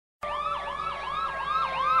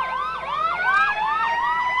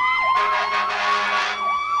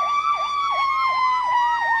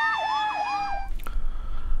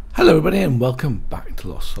Hello everybody and welcome back to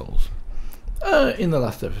Lost Souls. In the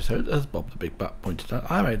last episode, as Bob the Big Bat pointed out,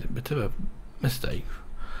 I made a bit of a mistake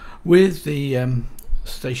with the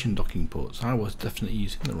station docking ports. I was definitely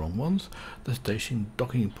using the wrong ones. The station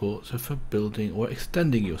docking ports are for building or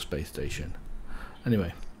extending your space station.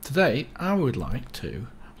 Anyway, today I would like to,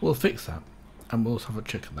 we'll fix that and we'll have a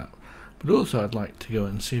check of that. But also I'd like to go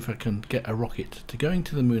and see if I can get a rocket to going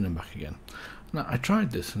to the moon and back again. Now I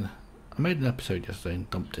tried this and I made an episode yesterday and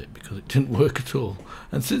dumped it because it didn't work at all,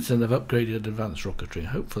 and since then I've upgraded advanced rocketry.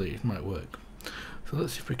 Hopefully it might work, so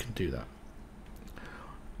let's see if we can do that.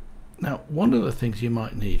 Now one of the things you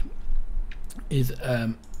might need is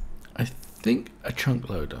I think a chunk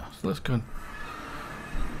loader, so let's go and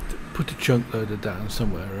put a chunk loader down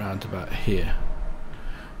somewhere around about here,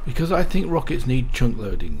 because I think rockets need chunk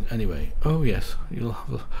loading anyway. Oh yes, you'll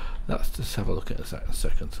have a, let's just have a look at that in a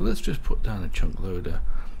second. So let's just put down a chunk loader.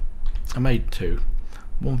 I made two,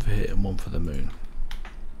 one for here and one for the moon.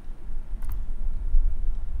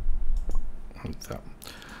 Like that.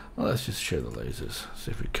 Well, let's just show the lasers,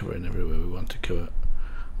 see if we're covering everywhere we want to cover.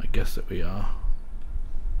 I guess that we are.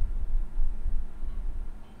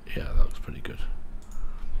 Yeah, that looks pretty good.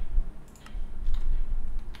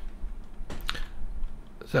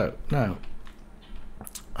 So now,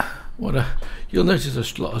 you'll notice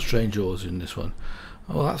a lot of strange ores in this one.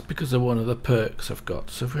 Well, that's because of one of the perks I've got.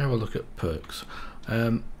 So if we have a look at perks,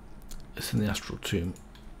 it's in the astral tomb.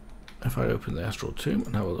 If I open the astral tomb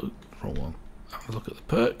and have a look, wrong one, have a look at the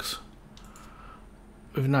perks,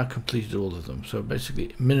 we've now completed all of them. So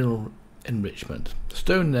basically, mineral enrichment.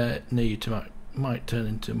 Stone there near you might turn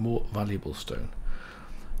into more valuable stone.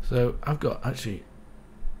 So I've got actually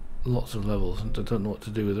lots of levels, and I don't know what to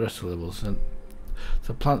do with the rest of the levels. And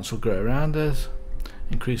so plants will grow around us.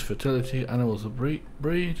 Increase fertility, animals will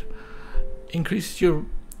breed, increases your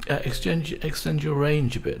extend your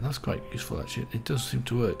range a bit. That's quite useful actually. It does seem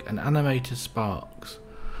to work. And animated sparks,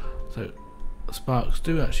 so sparks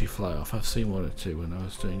do actually fly off. I've seen one or two when I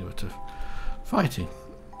was doing a bit of fighting.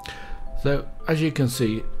 So as you can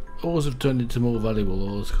see, ores have turned into more valuable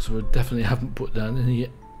ores because we definitely haven't put down any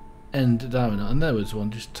end diamond. And there was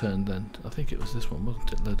one just turned then. I think it was this one,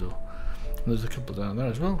 wasn't it? Lead ore. And there's a couple down there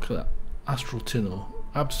as well. Look at that. Astral tin ore,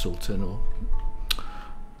 absol tin ore.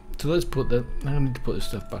 So let's put that. I need to put this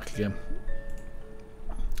stuff back again.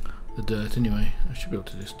 The dirt, anyway. I should be able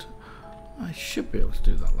to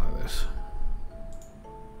do that like this.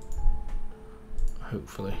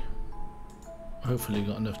 Hopefully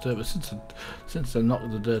got enough dirt. But since I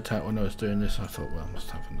knocked the dirt out when I was doing this, I thought, well, I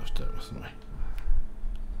must have enough dirt, mustn't we?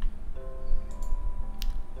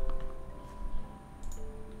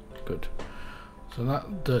 Good. So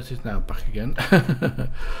that dirt is now back again.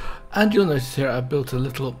 And you'll notice here I built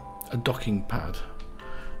a docking pad.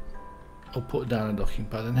 I'll put down a docking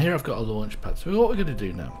pad, and here I've got a launch pad. So what we're going to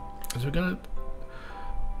do now is we're going to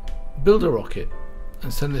build a rocket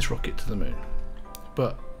and send this rocket to the moon.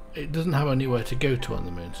 But it doesn't have anywhere to go to on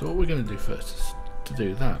the moon. So what we're going to do first is to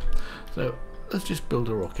do that. So let's just build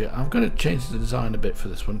a rocket. I'm going to change the design a bit for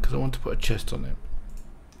this one because I want to put a chest on it.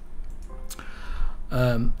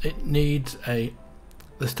 It needs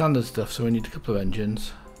the standard stuff, so we need a couple of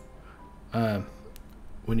engines,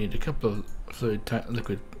 we need a couple of fluid tank,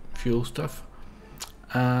 liquid fuel stuff,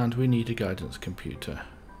 and we need a guidance computer,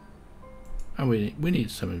 and we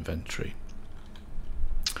need some inventory.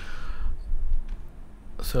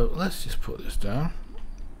 So let's just put this down.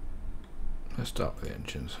 Let's start with the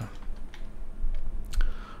engines.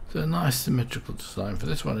 So a nice symmetrical design for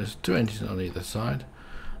this one is 2 engines on either side,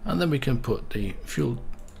 and then we can put the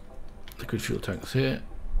liquid fuel tanks here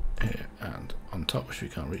and on top, which we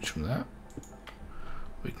can't reach from that.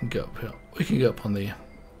 We can go up here. We can go up on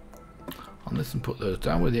this and put those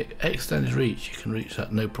down. With the extended reach, you can reach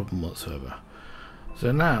that no problem whatsoever.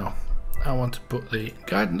 So now I want to put the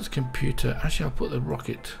guidance computer. Actually, I'll put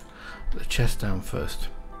the chest down first.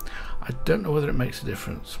 I don't know whether it makes a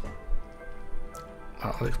difference.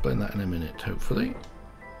 I'll explain that in a minute, hopefully.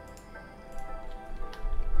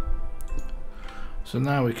 So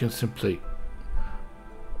now we can simply,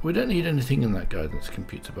 we don't need anything in that guidance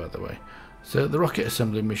computer, by the way. So the rocket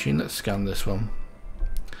assembly machine, let's scan this one.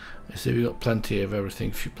 You see we've got plenty of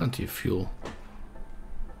everything, plenty of fuel.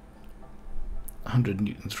 100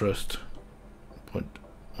 Newton thrust,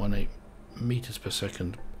 0.18 meters per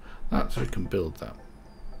second. That's so we can build that.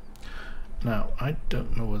 Now I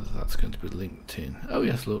don't know whether that's going to be linked in. Oh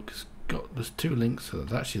yes, look, there's 2 links. So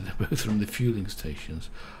that's actually they're both from the fueling stations.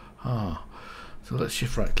 So let's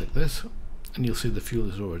shift right click this, and you'll see the fuel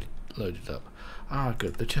is already loaded up.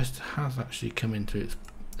 Good, the chest has actually come into its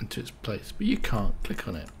place, but you can't click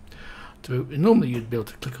on it. Normally you'd be able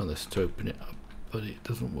to click on this to open it up, but it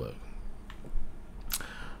doesn't work.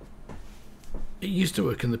 It used to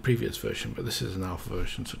work in the previous version, but this is an alpha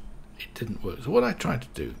version, so it didn't work. So what I tried to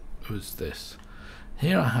do was this.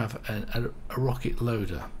 Here I have a rocket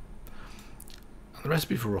loader. And the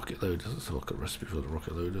recipe for rocket loaders, let's have a look at the recipe for the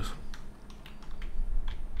rocket loaders.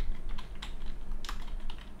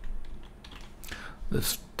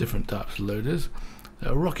 There's different types of loaders.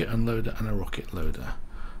 A rocket unloader and a rocket loader.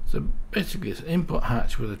 So basically it's an input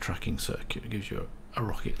hatch with a tracking circuit. It gives you a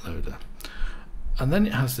rocket loader. And then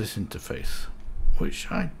it has this interface,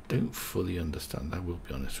 which I don't fully understand, I will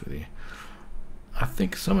be honest with you. I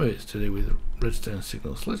think some of it's to do with redstone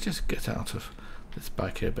signals. Let's just get out of this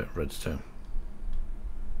bag here about redstone.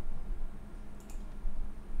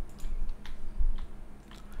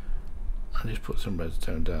 And just put some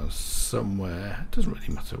redstone down somewhere. It doesn't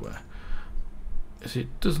really matter where. See,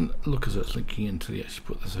 it doesn't look as though it's linking until you actually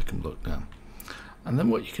put the second block down. And then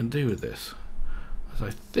what you can do with this is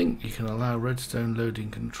I think you can allow redstone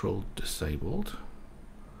loading control disabled.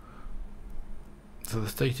 So the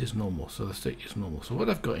state is normal. So what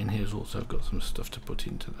I've got in here is also I've got some stuff to put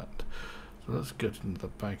into that. So let's go into the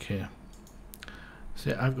bag here.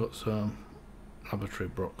 See, I've got some laboratory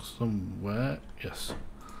blocks somewhere. Yes.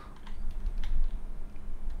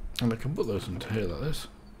 And I can put those into here like this.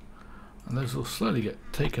 And those will slowly get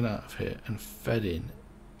taken out of here and fed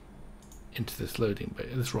into this loading bay,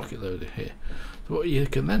 this rocket loader here. So what you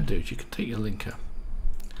can then do is you can take your linker.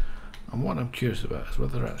 And what I'm curious about is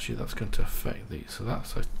whether actually that's going to affect these. So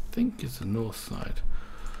that's, I think, is the north side.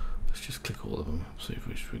 Let's just click all of them, see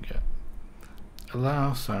if we get.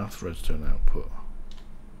 Allow south redstone output.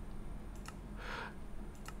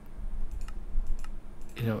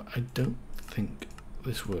 You know, I don't think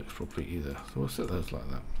this works properly either. So we'll set those like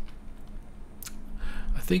that.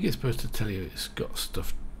 I think it's supposed to tell you it's got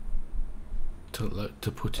stuff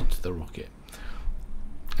to put into the rocket.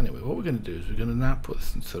 Anyway, what we're going to do is we're going to now put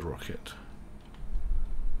this into the rocket.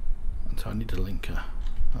 And so I need a linker.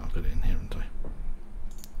 Oh, I've got it in here, haven't I?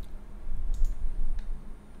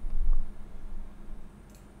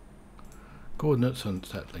 Coordinates and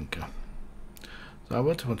set linker. So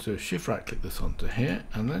what I want to do is shift right click this onto here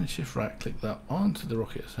and then shift right click that onto the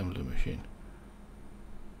rocket assembly machine.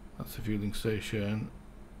 That's the fueling station.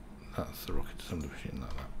 That's the rocket assembly machine,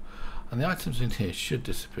 like that. And the items in here should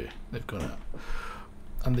disappear. They've gone out.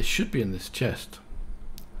 And they should be in this chest.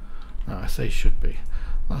 Now I say should be.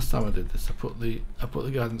 Last time I did this, I put the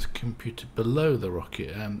guidance computer below the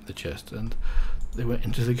rocket, the chest, and they went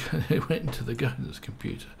into the guidance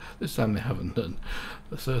computer. This time they haven't done.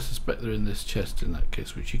 So I suspect they're in this chest in that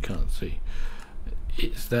case, which you can't see.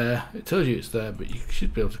 It's there. It tells you it's there, but you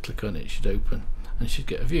should be able to click on it. It should open, and you should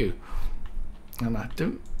get a view. And I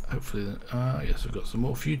don't. Hopefully, yes, I've got some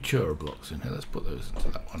more Futura blocks in here. Let's put those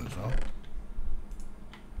into that one as well.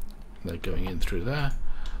 They're going in through there.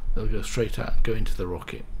 They'll go straight out and go into the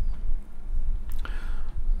rocket.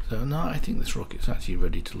 So now I think this rocket's actually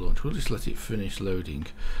ready to launch. We'll just let it finish loading.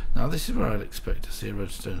 Now this is where I'd expect to see a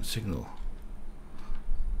redstone signal.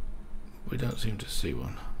 We don't seem to see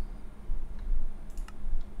one.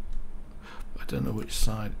 I don't know which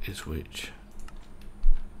side is which.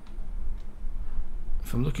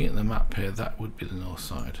 If I'm looking at the map here, that would be the north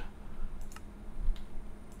side.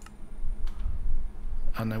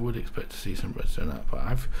 And I would expect to see some redstone output.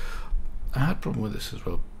 I had a problem with this as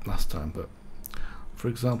well last time, but for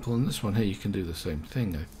example in this one here you can do the same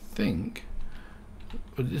thing, I think,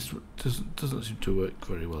 but this doesn't seem to work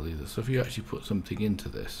very well either. So if you actually put something into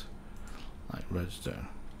this, like redstone,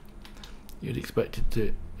 you'd expect it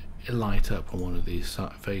to light up on one of these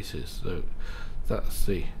faces. So that's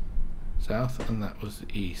the south and that was the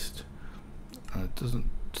east. And it doesn't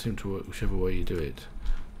seem to work whichever way you do it.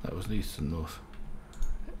 That was the east and north.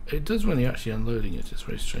 It does when you're actually unloading it. It's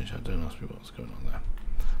very strange. Don't ask me what's going on there.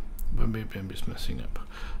 But maybe I'm just messing up.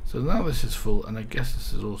 So now this is full, and I guess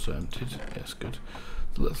this is also emptied. Yes, good.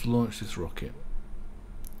 So let's launch this rocket.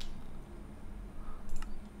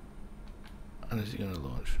 And is it going to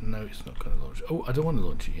launch? No, it's not going to launch. Oh, I don't want to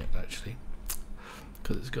launch it yet, actually,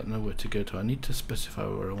 because it's got nowhere to go to. I need to specify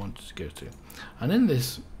where I want it to go to. And in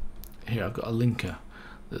this, here I've got a linker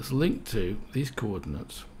that's linked to these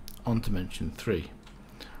coordinates on dimension 3.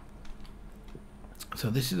 So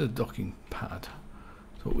this is a docking pad.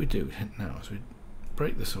 So what we do now is we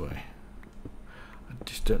break this away. I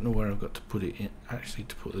just don't know where I've got to put it in, actually,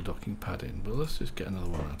 to put the docking pad in. But let's just get another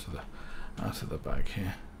one out of the bag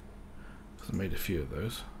here. Because I made a few of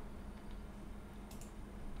those.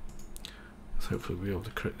 So hopefully we'll be able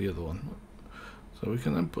to correct the other one. So we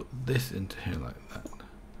can then put this into here like that.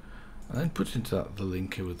 and then put into that the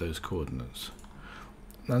linker with those coordinates.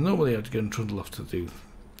 Now normally I'd go and trundle off to do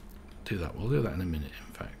that. We'll do that in a minute,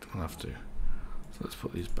 in fact. We'll have to. So let's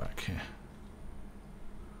put these back here.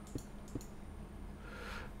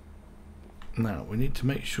 Now we need to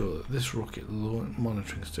make sure that this rocket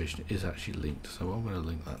monitoring station is actually linked, so I'm going to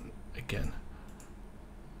link that again.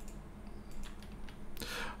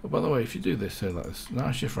 Oh, by the way, if you do this, so like this,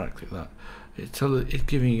 now shift right click that, it's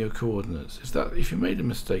giving you coordinates. If you made a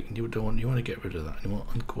mistake and you want to get rid of that and you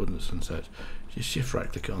want coordinates unset, just shift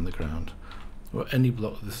right click it on the ground or any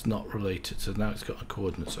block that's not related. So now it's got a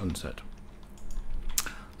coordinates unset.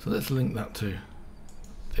 So let's link that to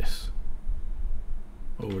this.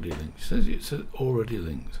 Already linked. It says already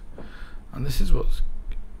linked, and this is what's.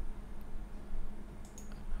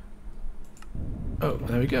 Oh,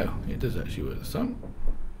 there we go. It does actually work this time,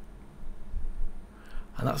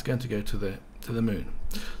 and that's going to go to the moon.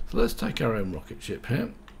 So let's take our own rocket ship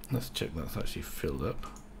here. Let's check that's actually filled up.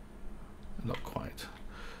 Not quite.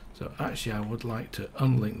 So actually, I would like to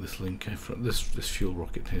unlink this linker from this fuel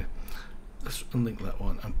rocket here. Let's unlink that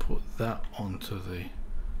one and put that onto the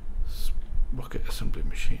rocket assembly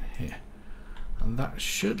machine here, and that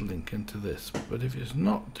should link into this. But if it's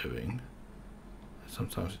not doing,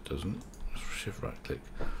 sometimes it doesn't. Shift right click.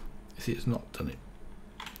 You see, it's not done it.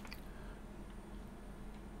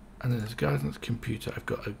 And then as guidance computer, I've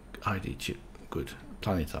got a ID chip. Good,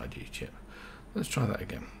 planet ID chip. Let's try that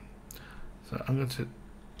again. So I'm going to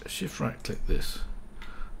shift right click this,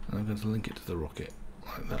 and I'm going to link it to the rocket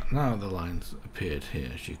like that. Now the lines appeared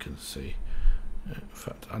here, as you can see. In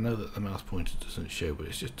fact, I know that the mouse pointer doesn't show, but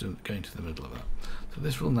it's just going to the middle of that. So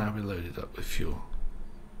this will now be loaded up with fuel.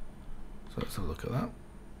 So let's have a look at that.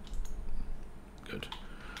 Good.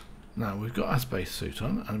 Now we've got our spacesuit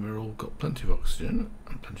on, and we've all got plenty of oxygen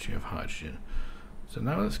and plenty of hydrogen. So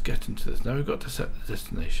now let's get into this. Now we've got to set the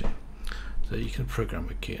destination. So you can program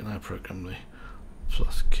a key, and I program the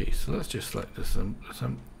plus key. So let's just select this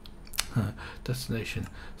destination.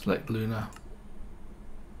 Select lunar.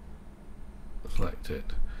 Select it.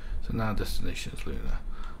 So now destination is lunar.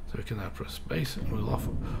 So we can now press space, and we'll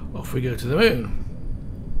off we go to the moon.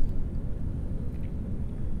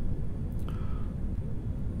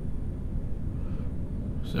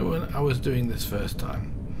 So when I was doing this first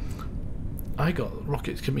time, I got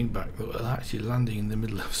rockets coming back that were actually landing in the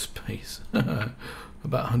middle of space, about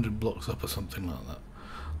 100 blocks up or something like that.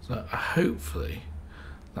 So hopefully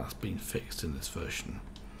that's been fixed in this version.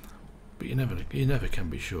 But you never can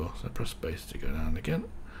be sure. So press space to go down again,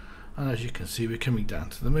 and as you can see, we're coming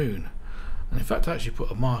down to the moon. And in fact, I actually put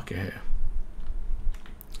a marker here,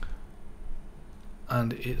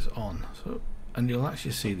 and it's on. So, and you'll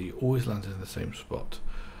actually see that you always land in the same spot.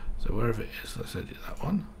 So wherever it is, let's edit that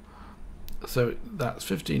one. So that's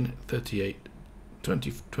 15, 38,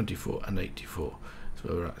 20, 24, and 84.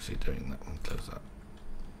 So we're actually doing that one. Close that.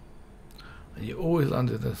 And you always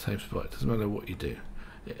land in the same spot. It doesn't matter what you do.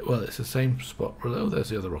 Well, it's the same spot. Oh, there's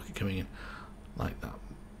the other rocket coming in, like that.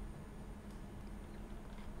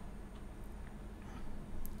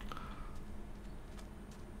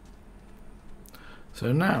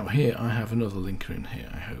 So now here I have another linker in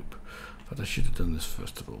here, I hope. But I should have done this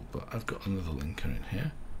first of all, but I've got another linker in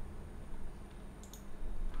here.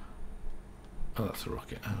 Oh, that's a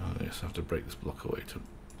rocket. Oh, yes, I have to break this block away to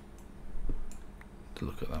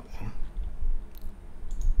look at that one.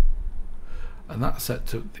 And that's set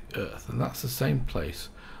to the Earth, and that's the same place.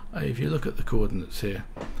 If you look at the coordinates here,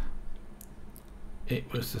 it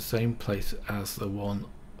was the same place as the one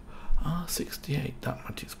 68. That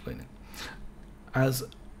might explain it.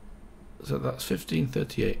 So that's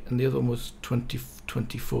 1538, and the other one was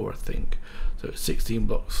 2024, I think. So it's 16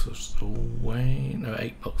 blocks away. No,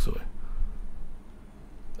 8 blocks away.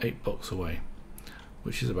 8 blocks away,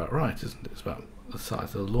 which is about right, isn't it? It's about the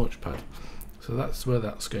size of the launch pad. So that's where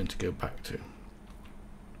that's going to go back to.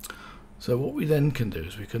 So what we then can do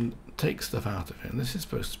is we can take stuff out of it, and this is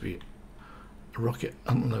supposed to be a rocket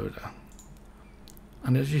unloader.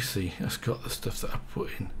 And as you see, it's got the stuff that I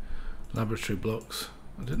put in laboratory blocks.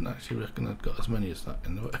 I didn't actually reckon I'd got as many as that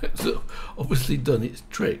in the way. So obviously done its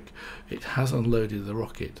trick. It has unloaded the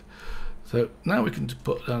rocket. So now we can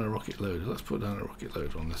put down a rocket loader. Let's put down a rocket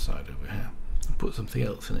loader on this side over here and put something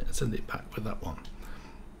else in it and send it back with that one.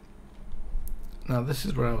 Now this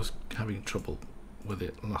is where I was having trouble with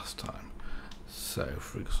it last time. So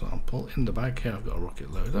for example, in the bag here I've got a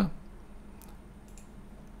rocket loader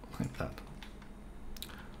like that,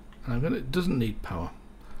 and it doesn't need power,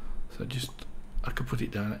 so I could put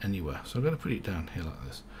it down anywhere. So I'm going to put it down here like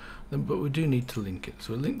this. But we do need to link it,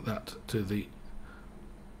 so we'll link that to the,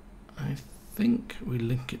 I think we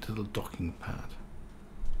link it to the docking pad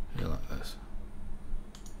here like this,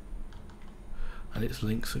 and it's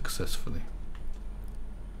linked successfully.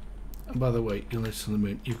 And by the way, you'll notice on the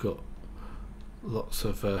moon you've got lots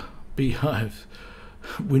of beehives,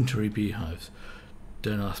 wintry beehives.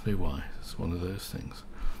 Don't ask me why, it's one of those things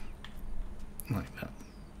like that.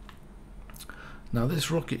 Now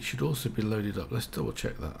this rocket should also be loaded up. Let's double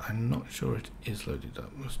check that. I'm not sure it is loaded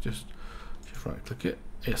up. Let's just right click it.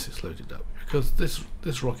 Yes, it's loaded up, because this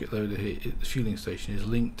rocket loader here, the fueling station, is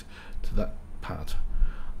linked to that pad,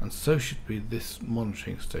 and so should be this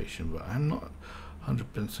monitoring station, but I'm not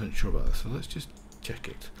 100% sure about that, so let's just check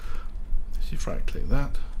it. Let's just right click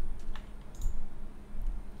that,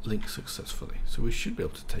 link successfully, so we should be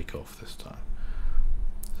able to take off this time.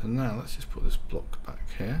 So now let's just put this block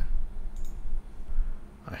back here,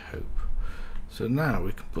 I hope. So now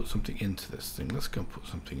we can put something into this thing. Let's go and put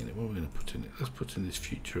something in it. What are we going to put in it? Let's put in this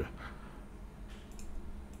future.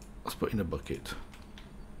 Let's put in a bucket.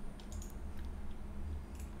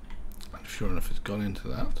 And sure enough, it's gone into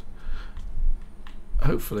that.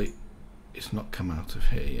 Hopefully it's not come out of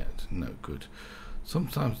here yet. No good.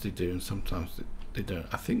 Sometimes they do and sometimes they don't.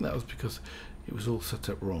 I think that was because it was all set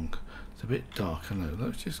up wrong. It's a bit dark, I know.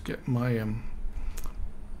 Let's just get my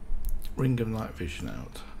ring of night vision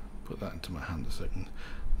out. Put that into my hand a second,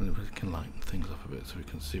 and then we can lighten things up a bit so we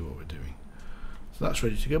can see what we're doing. So that's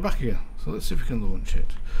ready to go back again. So let's see if we can launch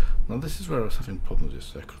it. Now this is where I was having problems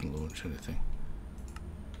yesterday. I couldn't launch anything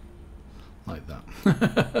like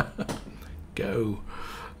that. Go.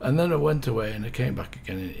 And then I went away and I came back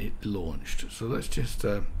again and it launched. So let's just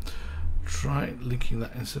try linking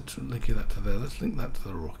that. Instead of linking that to there, let's link that to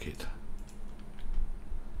the rocket.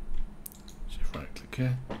 Just right click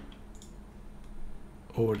here.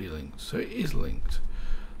 Already linked, so it is linked.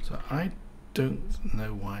 So I don't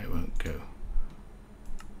know why it won't go.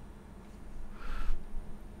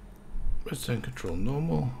 Redstone control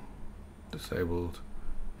normal, disabled,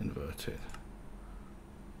 inverted.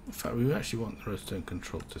 In fact, we actually want the redstone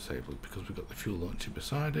control disabled because we've got the fuel launcher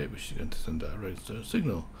beside it, which is going to send out a redstone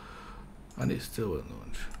signal, and it still won't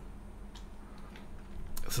launch.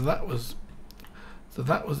 So that was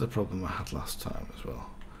the problem I had last time as well.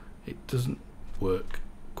 It doesn't work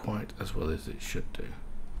quite as well as it should do,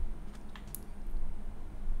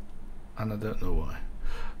 and I don't know why.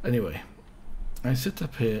 Anyway, I set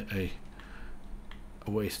up here a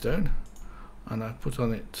waystone, and I put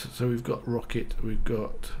on it, so we've got rocket, we've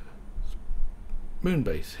got moon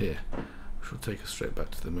base here, which will take us straight back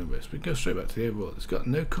to the moon base. We go straight back to the overworld. It's got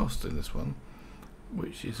no cost in this one,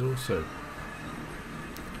 which is also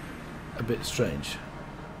a bit strange.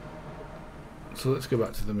 So let's go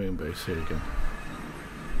back to the moon base here again.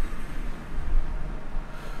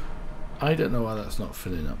 I don't know why that's not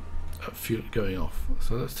filling up, fuel going off.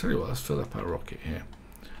 So let's tell you what, let's fill up our rocket here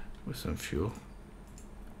with some fuel.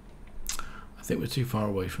 I think we're too far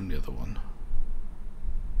away from the other one.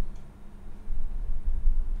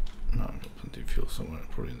 No, I've got plenty of fuel somewhere,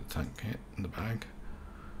 probably in the tank here, in the bag.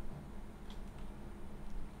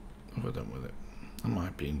 What have I done with it? Am I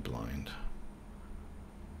being blind?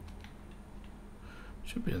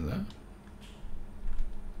 Should be in there.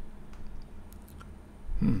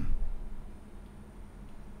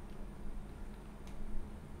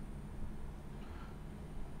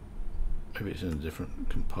 Maybe it's in a different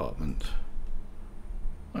compartment.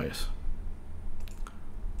 Oh yes.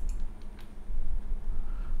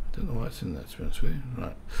 I don't know why it's in there, to be honest with you.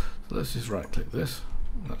 Right, so let's just right click this.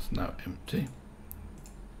 That's now empty.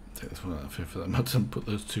 Take this one out of here for that matter and put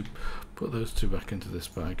those two back into this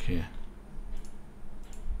bag here.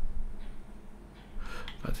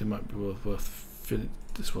 In fact, it might be worth filling.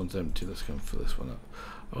 This one's empty. Let's go and fill this one up.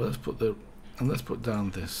 Oh, let's put down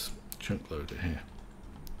this chunk loader here.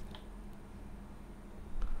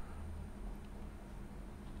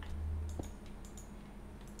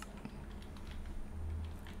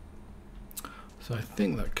 So I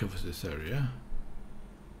think that covers this area.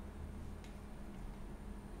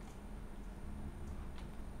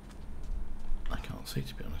 I can't see,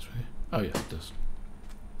 to be honest with you. Oh yes, it does.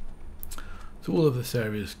 So all of this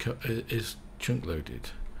area is chunk loaded.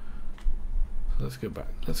 So let's go back.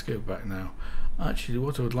 Let's go back now. Actually,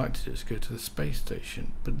 what I would like to do is go to the space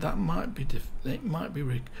station, but that might be it might be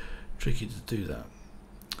really tricky to do that.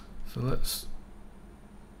 So let's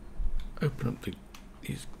open up the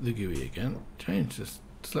GUI again. Change this.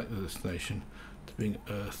 Select the destination to being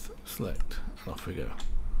Earth. Select, and off we go.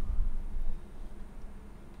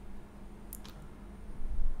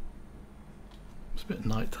 It's a bit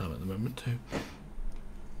night time at the moment too.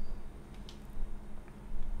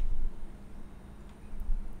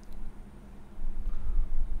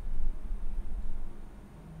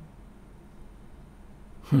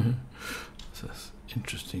 That's an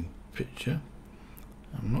interesting picture.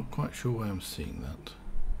 I'm not quite sure why I'm seeing that.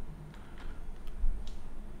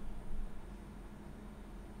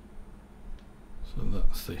 So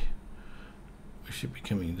that's the, we should be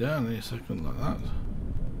coming down in a second like that.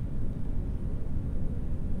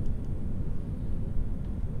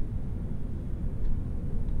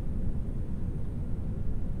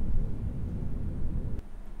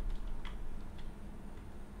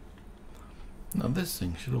 Now this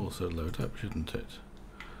thing should also load up, shouldn't it?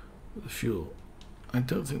 But the fuel, I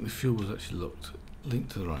don't think the fuel was actually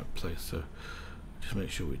linked to the right place, so just make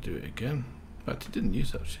sure we do it again. In fact, it didn't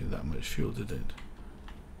use actually that much fuel, did it?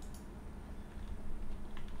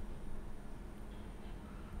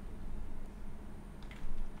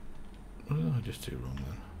 What did I just do wrong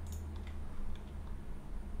then?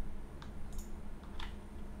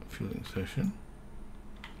 Fueling station.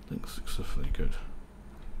 Looks successfully good.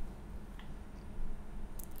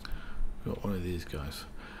 Got one of these guys.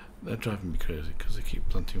 They're driving me crazy because they keep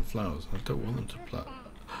planting flowers. I don't want them to plant.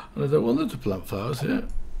 And I don't want them to plant flowers here.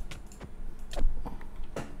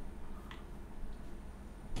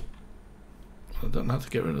 I don't know how to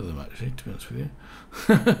get rid of them actually, to be honest with you.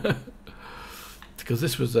 Because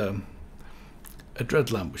this was a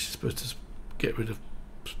dread lamp which is supposed to get rid of,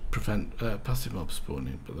 prevent passive mob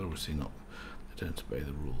spawning, but they're obviously not. They don't obey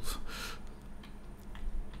the rules.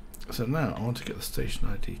 So now I want to get the station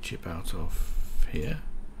ID chip out of here.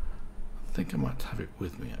 I think I might have it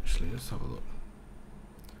with me actually. Let's have a look.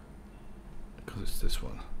 Because it's this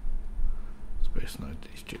one. Station ID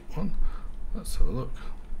chip 1. Let's have a look.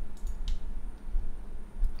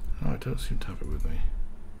 No, I don't seem to have it with me.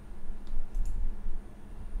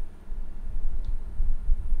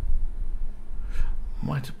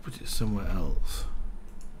 Might have put it somewhere else.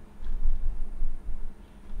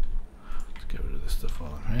 Let's get rid of this stuff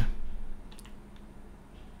while I'm here.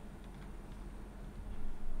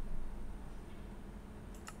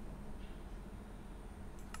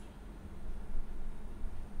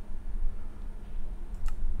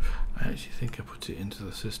 I actually think I put it into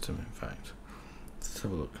the system, in fact. Let's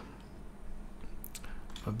have a look.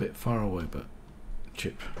 A bit far away, but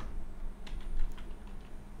chip.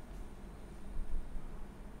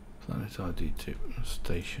 Planet ID tip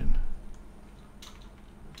station.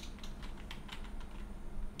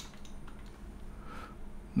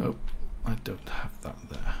 Nope, I don't have that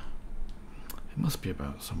there. It must be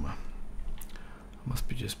about somewhere. I must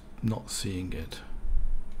be just not seeing it.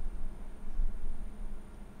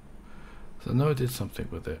 So I know I did something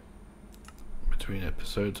with it between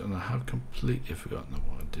episodes, and I have completely forgotten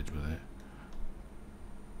what I did with it.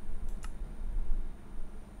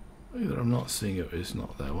 Either I'm not seeing it or it's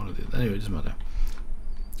not there. One of the anyway, it doesn't matter.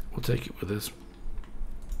 We'll take it with us.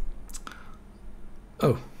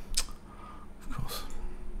 Oh, of course.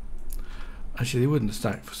 Actually, they wouldn't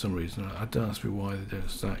stack for some reason. I don't ask me why they don't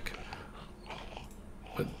stack,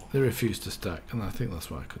 but they refuse to stack, and I think that's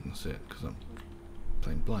why I couldn't see it, because I'm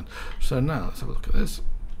playing blind. So now let's have a look at this.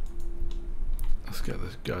 Let's get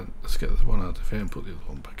this guy. Let's get this one out of here and put the other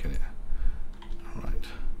one back in it. All right.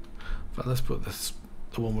 In fact, let's put this,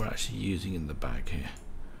 the one we're actually using, in the bag here.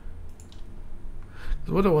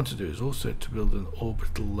 So what I want to do is also to build an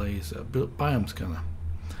orbital laser, build biome scanner.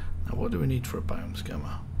 Now, what do we need for a biome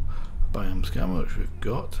scanner? A biome scanner, which we've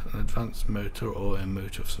got, an advanced motor or a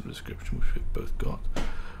motor of some description, which we've both got.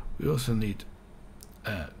 We also need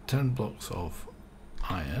 10 blocks of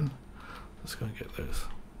iron. Let's go and get those.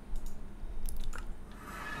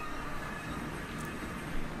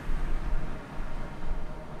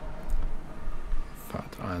 In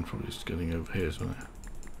fact, iron probably just getting over here, isn't it?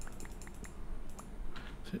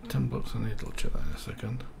 Is it 10 blocks I need? I'll check that in a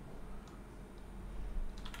second.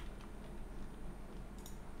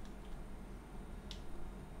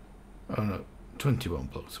 Oh no, 21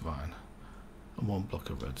 blocks of iron and 1 block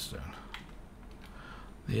of redstone.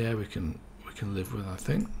 The air we can live with, I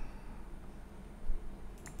think.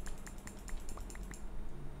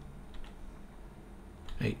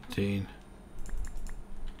 $18,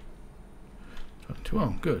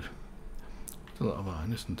 $21, good. It's a lot of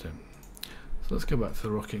iron, isn't it? So let's go back to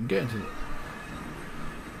the rocket and get into it.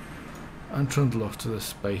 And trundle off to the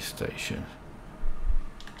space station.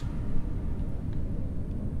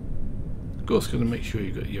 Of course, going to make sure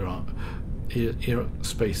you got your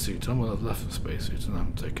spacesuit on. Well, I've left the spacesuit and I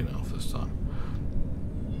haven't taken it off this time.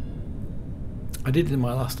 I did in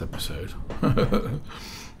my last episode.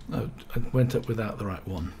 I went up without the right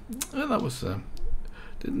one. That was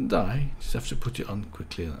didn't die. Just have to put it on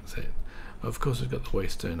quickly and that's it. Of course, I've got the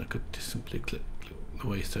waystone. I could just simply click the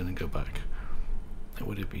waystone and go back. It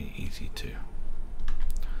would have been easy too.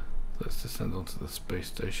 let's descend onto the space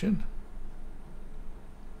station.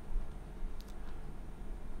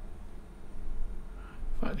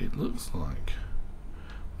 In fact, it looks like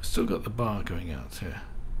we've still got the bar going out here.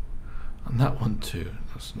 And that one too.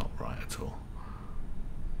 That's not right at all.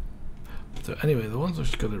 So anyway, the ones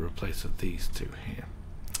I've got to replace are these two here.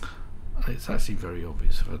 And it's actually very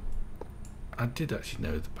obvious. I did actually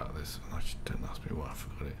know about this. Actually, don't ask me why I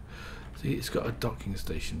forgot it. See, it's got a docking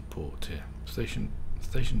station port here. Station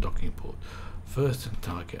docking port. First and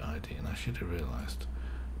target ID, and I should have realised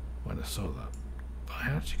when I saw that. But I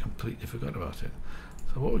actually completely forgot about it.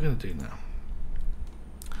 So what we're going to do now,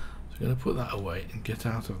 so we're going to put that away and get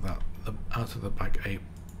out of that, out of the bag a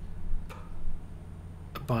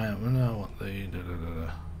biome. And I want the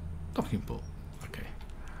docking port. Okay,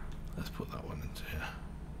 let's put that one into here.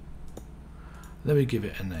 Then we give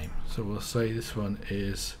it a name. So we'll say this one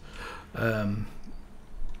is pad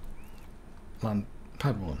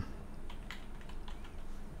 1.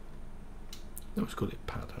 Let's call it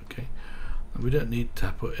pad. Okay, and we don't need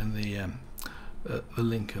to put in the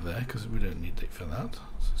linker there because we don't need it for that. So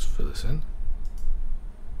let's fill this in.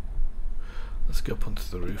 Let's go up onto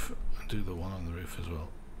the roof and do the one on the roof as well.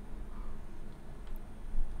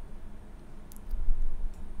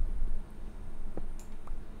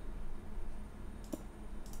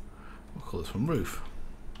 We'll call this one roof.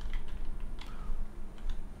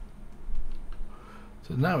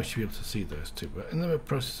 So now we should be able to see those two, but in the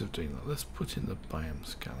process of doing that, let's put in the biome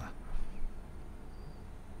scanner.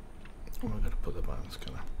 We're going to put the biome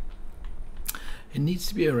scanner. It needs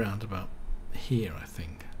to be around about here, I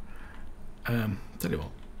think. Tell you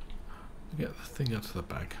what, we'll get the thing out of the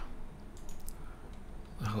bag,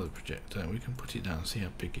 the hollow projector, and we can put it down and see how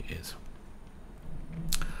big it is.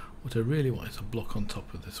 What I really want is a block on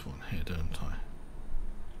top of this one here, don't I?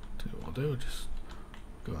 Tell you what I'll do, just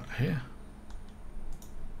go out here,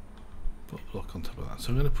 put a block on top of that. So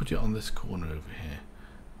I'm going to put it on this corner over here,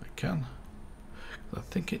 if I can. I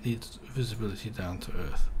think it needs visibility down to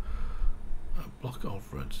earth. A block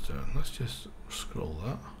of redstone. Let's just scroll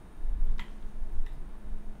that.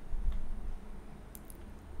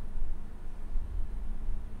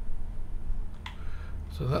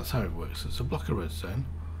 So that's how it works. It's a block of redstone,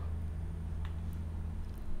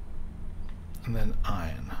 and then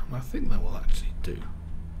iron. And I think that will actually do.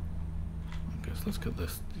 Okay, so let's get the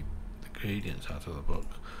gradients out of the book.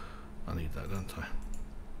 I need that, don't I?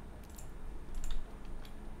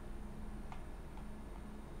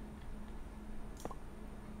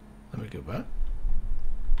 Let me go back.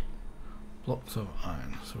 Blocks of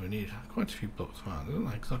iron. So we need quite a few blocks of iron. I don't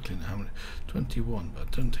know exactly know how many. 21, but I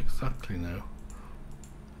don't exactly know.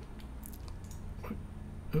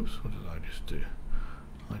 Oops, what did I just do?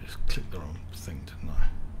 I just clicked the wrong thing, didn't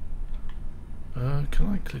I? Can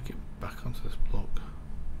I click it back onto this block?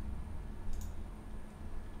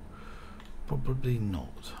 Probably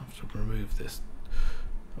not. I have to remove this.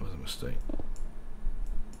 That was a mistake.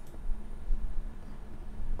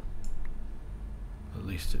 At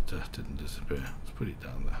least it didn't disappear. Let's put it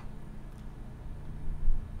down there.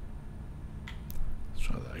 Let's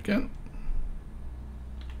try that again.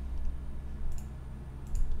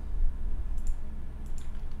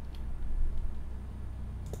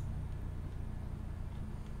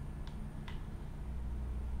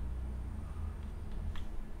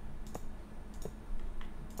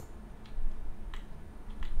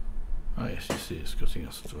 Oh yes, you see it's getting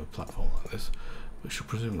us to a platform like this, which will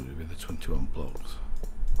presumably be the 21 blocks.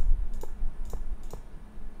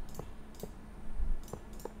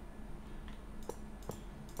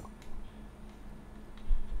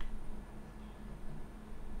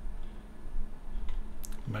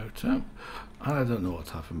 Motor, and I don't know what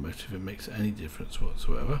type of motor, if it makes any difference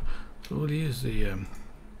whatsoever. So we'll use the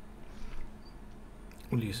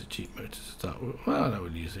cheap motor to start with. Well, no,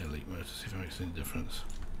 we'll use the elite motor, see if it makes any difference.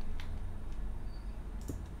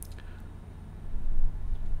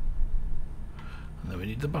 And then we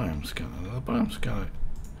need the biome scanner. Now the biome scanner,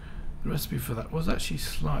 the recipe for that was actually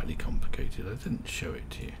slightly complicated. I didn't show it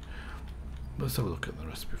to you. Let's have a look at the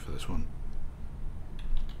recipe for this one.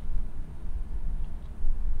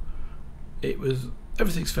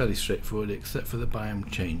 Everything's fairly straightforward except for the biome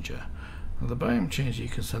changer. Now the biome changer you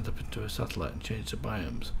can send up into a satellite and change the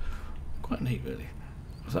biomes. Quite neat really.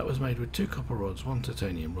 So that was made with 2 copper rods, 1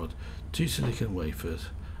 titanium rod, 2 silicon wafers,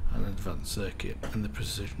 and an advanced circuit, and the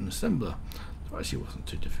precision assembler. So it actually wasn't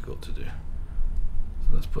too difficult to do.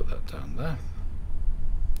 So let's put that down there.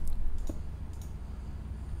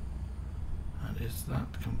 And is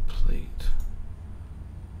that complete?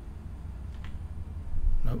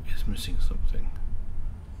 No, it's missing something.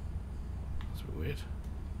 That's a bit weird.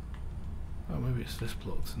 Oh, maybe it's this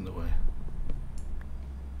block that's in the way.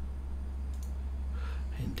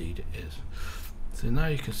 Indeed it is. So now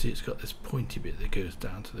you can see it's got this pointy bit that goes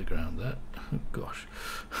down to the ground there. Oh, gosh.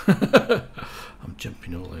 I'm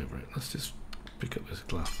jumping all over it. Let's just pick up this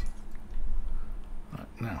glass. Right,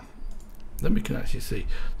 now then we can actually see.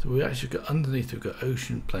 So we actually got underneath, we've got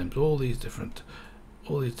ocean, plains, all these different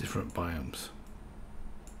biomes.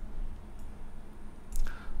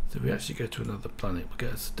 So if we actually go to another planet, we'll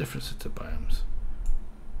get a different set of biomes.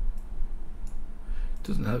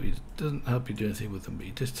 Doesn't help you do anything with them, but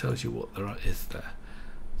it just tells you what there is there.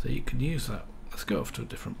 So you can use that. Let's go off to a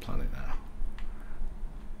different planet now.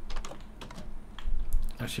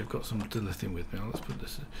 Actually, I've got some dilithium with me. Let's put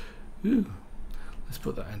this. Let's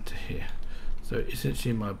put that into here. So it's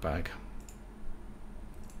actually in my bag.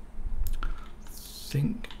 I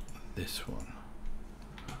think this one.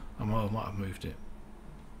 I might have moved it.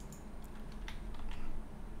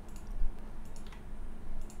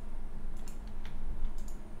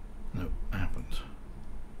 No, I haven't.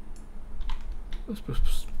 Let's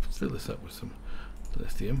fill this up with some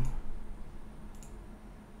lithium.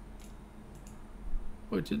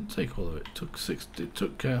 Well, it didn't take all of it. It took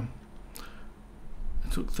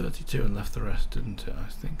 32 and left the rest, didn't it? I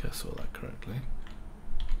think I saw that correctly.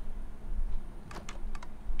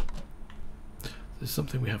 There's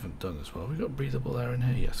something we haven't done as well. We've got breathable air in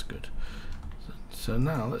here. Yes, good. So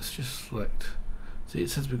now let's just select. See, it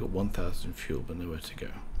says we've got 1,000 fuel, but nowhere to go.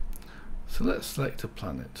 So let's select a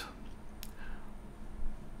planet.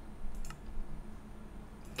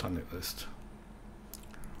 Planet list.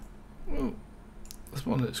 Well, there's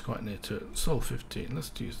one that's quite near to it. Sol 15.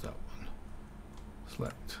 Let's use that one.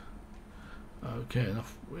 Select. Okay,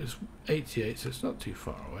 enough. It's 88, so it's not too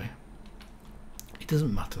far away. It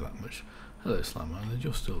doesn't matter that much. Hello, Slime Island.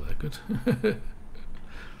 You're still there. Good.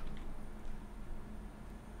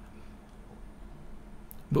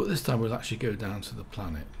 But this time we'll actually go down to the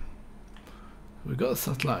planet. We've got a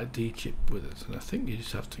satellite D chip with us, and I think you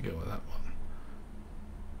just have to go with that one.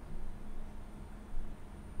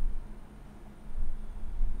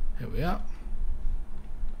 Here we are.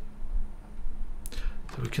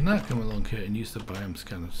 So we can now come along here and use the biome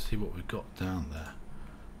scanner to see what we've got down there.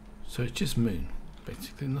 So it's just moon,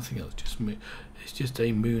 basically, nothing else, just moon. It's just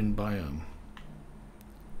a moon biome.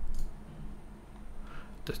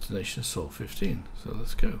 Destination Sol 15, so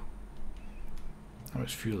let's go. How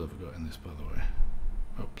much fuel have we got in this, by the way?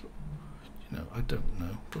 Oh, you know, I don't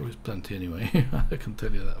know. Probably plenty anyway. I can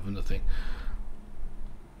tell you that for nothing.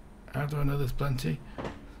 How do I know there's plenty?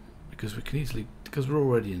 Because we can easily, because we're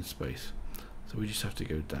already in space. So we just have to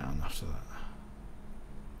go down after that.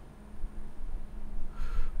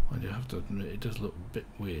 Well, you have to admit, it does look a bit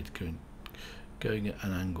weird going at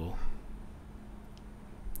an angle.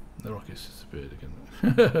 The rocket's disappeared again.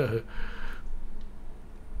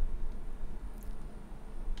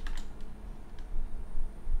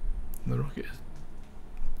 The rocket has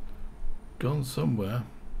gone somewhere.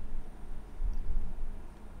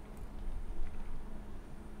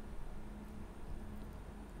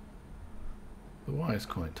 The Y is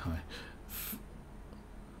quite high.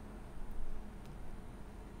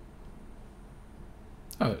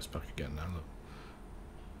 Oh, it's back again now, look.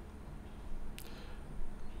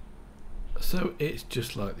 So it's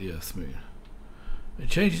just like the Earth's moon. It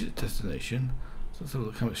changes its destination. So let's have a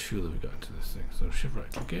look how much fuel have we got into this thing. So shift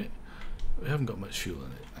right click it. We haven't got much fuel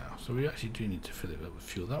in it now, so we actually do need to fill it up with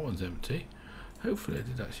fuel. That one's empty. Hopefully I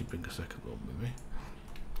did actually bring a second one with me.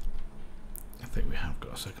 I think we have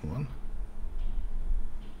got a second one.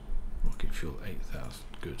 Rocket fuel 8,000,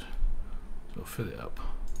 good. So we'll fill it up.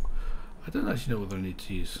 I don't actually know whether I need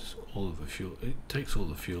to use all of the fuel. It takes all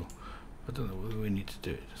the fuel. I don't know whether we need to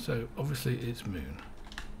do it. So obviously it's moon.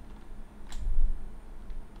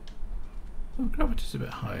 Well, gravity's a bit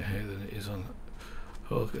higher here than it is on.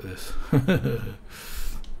 Oh, look at this.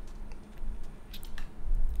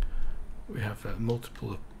 We have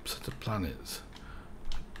multiple set of planets.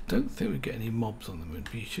 I don't think we get any mobs on the moon,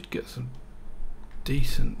 but you should get some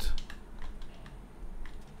decent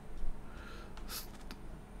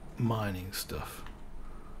mining stuff.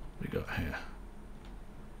 We got here.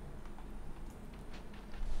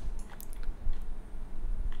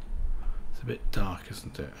 It's a bit dark,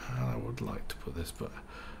 isn't it? I would like to put this, but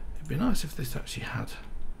it'd be nice if this actually had.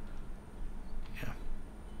 Yeah,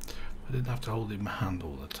 I didn't have to hold it in my hand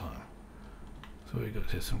all the time. So we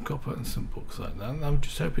got here some copper and some books like that. And I'm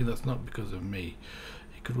just hoping that's not because of me.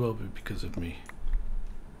 It could well be because of me.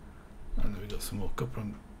 And then we got some more copper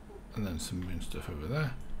and then some moon stuff over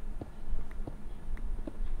there.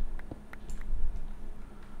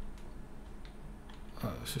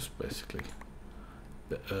 It's just basically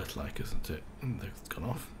bit Earth-like, isn't it? They've gone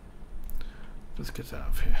off. Let's get out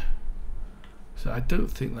of here. So I don't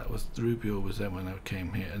think that was the Ruby was there when I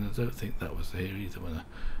came here, and I don't think that was here either when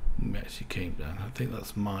we actually came down. I think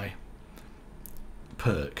that's my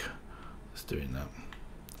perk that's doing that.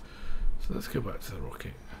 So let's go back to the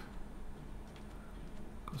rocket.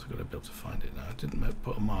 Of course I've got to be able to find it now. I didn't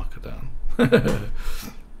put a marker down.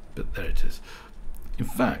 But there it is. In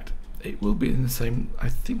fact, it will be in the same, I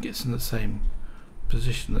think it's in the same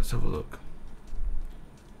position. Let's have a look.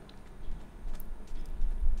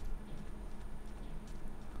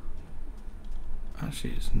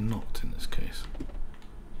 Actually, it's not in this case.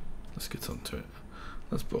 Let's get onto it.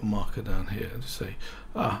 Let's put a marker down here and just say,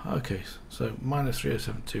 okay, so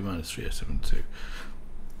 -3072, -3072.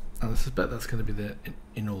 And I suspect that's going to be there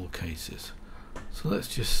in all cases. So let's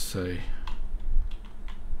just say,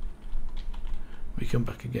 we come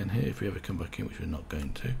back again here, if we ever come back in, which we're not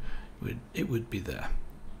going to, it would be there.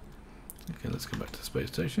 Okay, let's go back to the space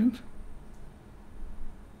station.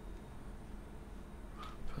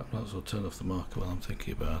 I might as well turn off the marker while I'm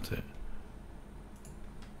thinking about it.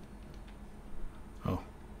 Oh,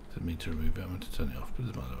 didn't mean to remove it, I meant to turn it off, but it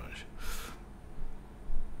doesn't matter actually.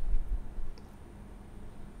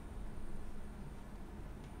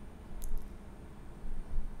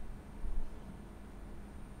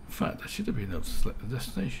 In fact, I should have been able to select the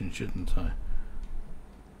destination, shouldn't I?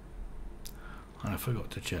 And I forgot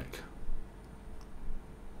to check.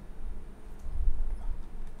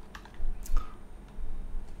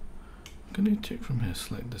 Can you tick from here,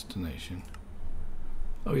 select destination?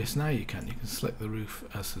 Oh yes, now you can select the roof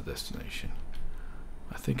as the destination.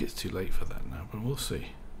 I think it's too late for that now, but we'll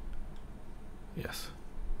see. Yes.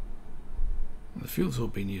 And the fuel's all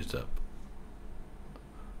been used up.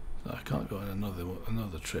 So I can't go on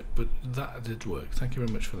another trip, but that did work. Thank you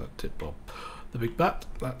very much for that tip, Bob. The big bat,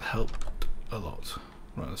 that helped a lot.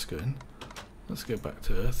 Right, let's go in. Let's go back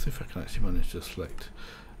to Earth, if I can actually manage to select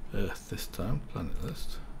Earth this time, planet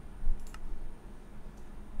list.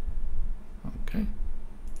 Okay.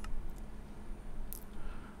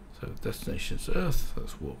 So destination's Earth,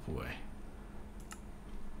 let's warp away.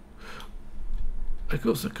 Of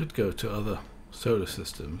course I could go to other solar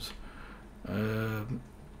systems.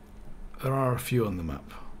 There are a few on the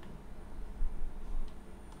map.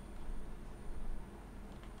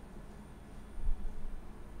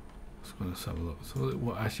 Let's have a look. So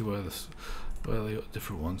what actually where the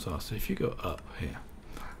different ones are. So if you go up here,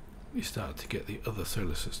 you start to get the other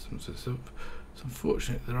solar systems. It's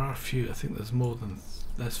unfortunate there are a few. I think there's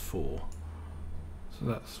 4. So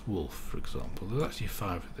that's Wolf, for example. There's actually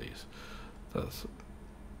 5 of these. That's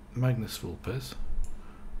Magnus Vulpes.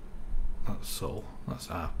 That's Sol.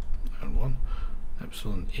 That's our own one.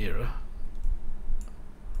 Epsilon Era.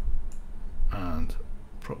 And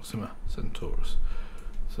Proxima Centaurus.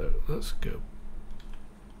 So let's go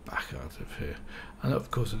back out of here. And of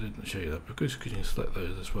course I didn't show you that because you can select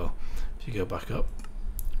those as well. If you go back up,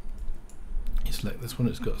 you select this one,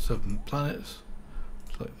 it's got 7 planets,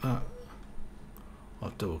 select that.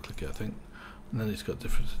 I'll double click it I think, and then it's got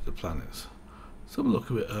different planets. Some look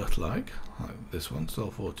a bit Earth-like, like this one,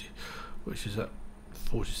 Sol 40, which is at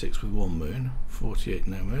 46 with 1 moon, 48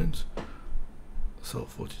 no moons, Sol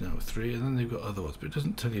 49 with 3, and then they've got other ones, but it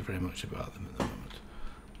doesn't tell you very much about them at the moment.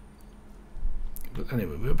 But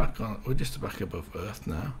anyway, we're just back above Earth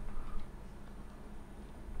now.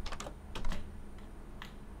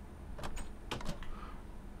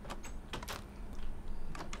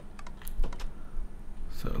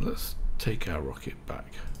 So let's take our rocket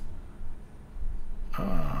back.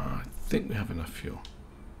 I think we have enough fuel.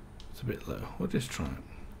 It's a bit low. We'll just try it.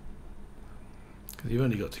 Because you've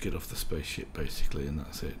only got to get off the spaceship basically, and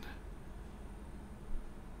that's it.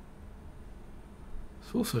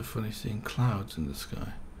 It's also funny seeing clouds in the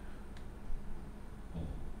sky.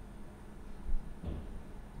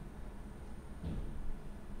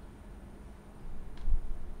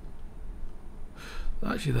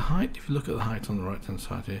 Actually, the height, if you look at the height on the right hand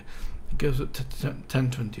side here, it goes up to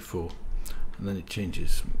 1024 and then it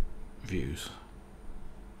changes views.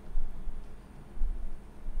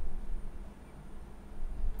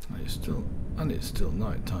 And it's still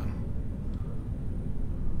night time.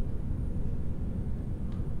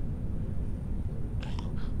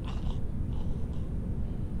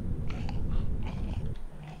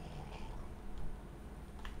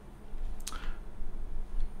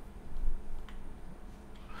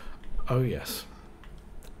 Oh yes,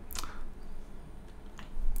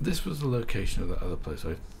 this was the location of that other place.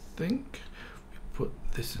 I think we put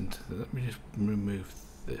this into let me just remove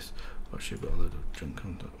this. Actually I've got a load of junk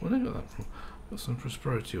on top. Where did I get that from? Got some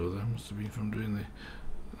prosperity ore there, must have been from doing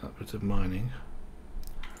that bit of mining.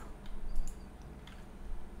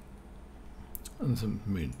 and some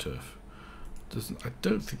moon turf. I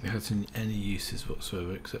don't think it has any uses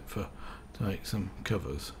whatsoever except for to make some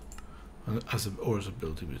covers and as a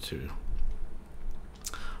building material,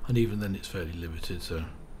 and even then it's fairly limited. So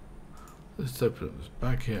let's open up this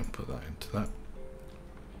bag here and put that into that.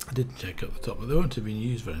 I didn't check up the top, but they won't have been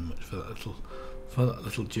used very much for that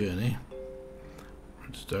little journey.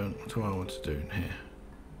 Redstone. What do I want to do in here?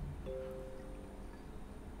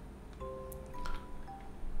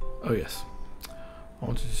 Oh yes, I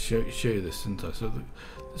wanted to show you this, didn't I? So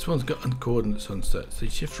this one's got coordinates unset. So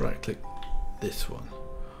you shift right click this one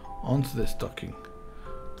onto this docking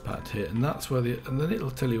pad here, and that's where and then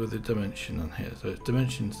it'll tell you with the dimension on here. So it's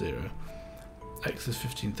dimension 0, x is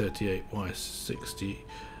 1538, y is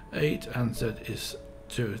 68, and z is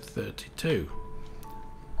 232.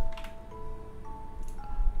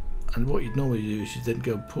 And what you'd normally do is you then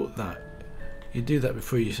go and put that. You do that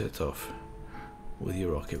before you set off with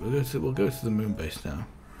your rocket. We'll go to the moon base now,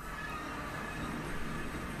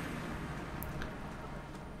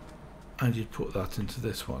 and you'd put that into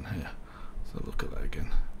this one here. So look at that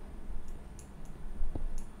again.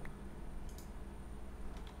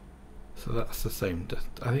 So that's the same.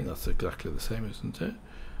 I think that's exactly the same, isn't it?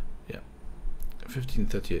 Yeah.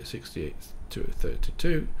 1538, 68,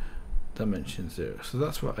 232, dimension 0. So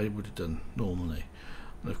that's what I would have done normally.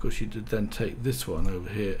 And of course you'd then take this one over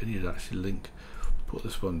here and you'd actually put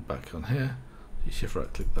this one back on here. You shift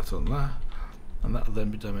right click that on there, and that'll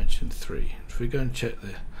then be dimension 3. If we go and check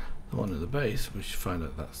the one at the base, we should find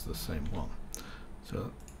out that's the same one.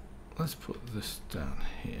 So let's put this down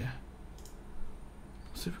here.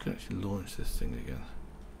 See if we can actually launch this thing again.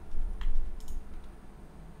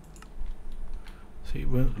 See, it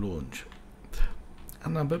won't launch,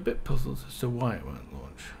 and I'm a bit puzzled as to why it won't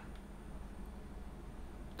launch.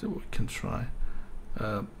 So we can try.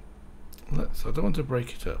 I don't want to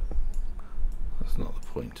break it up. That's not the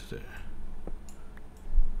point to do.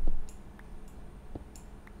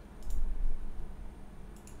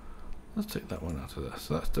 Let's take that one out of there.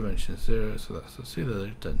 So that's dimension 0. So that's, see, they're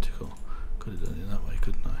identical. Could have done it that way,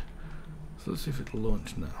 couldn't I? So let's see if it'll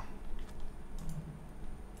launch now.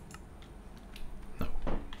 No.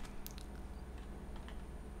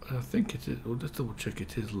 I think it is. We'll just double check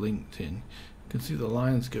it is linked in. You can see the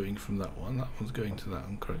lines going from that one. That one's going to that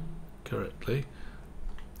one correctly.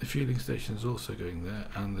 The fueling station is also going there,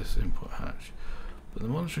 and this input hatch. But the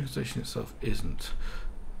monitoring station itself isn't.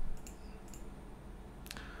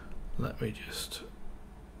 Let me just,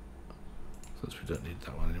 since we don't need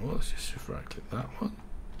that one anymore, let's just shift right click that one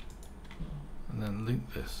and then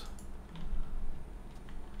link this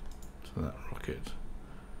to that rocket.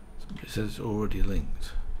 So it says it's already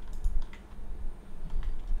linked.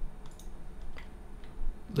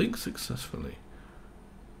 Link successfully.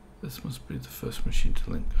 This must be the first machine to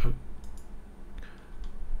link. Oh.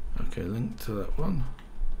 Okay, link to that one.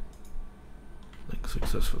 Link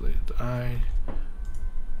successfully.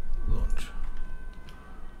 Launch,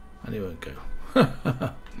 and it won't go.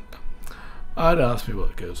 I'd ask me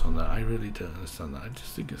what goes on there. I really don't understand that. I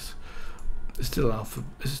just think it's still alpha.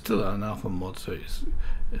 It's still an alpha mod, so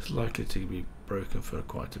it's likely to be broken for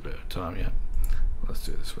quite a bit of time yet. Let's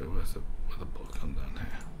do it this way. Where's the block on down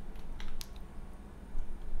here?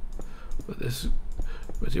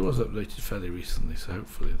 But it was updated fairly recently, so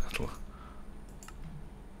hopefully that'll.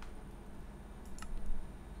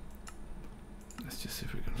 Let's just see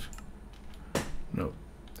if we can. No,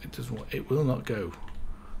 it doesn't. It will not go.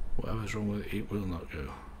 Whatever's wrong with it, it will not go.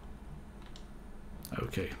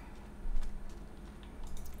 Okay.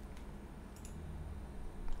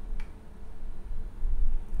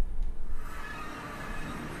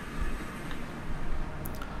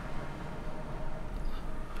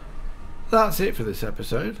 That's it for this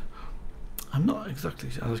episode. I'm not exactly,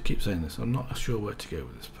 as I keep saying this, I'm not sure where to go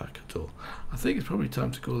with this pack at all. I think it's probably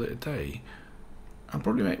time to call it a day. I'll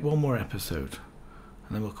probably make one more episode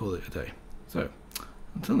and then we'll call it a day. So,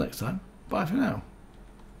 until next time, bye for now.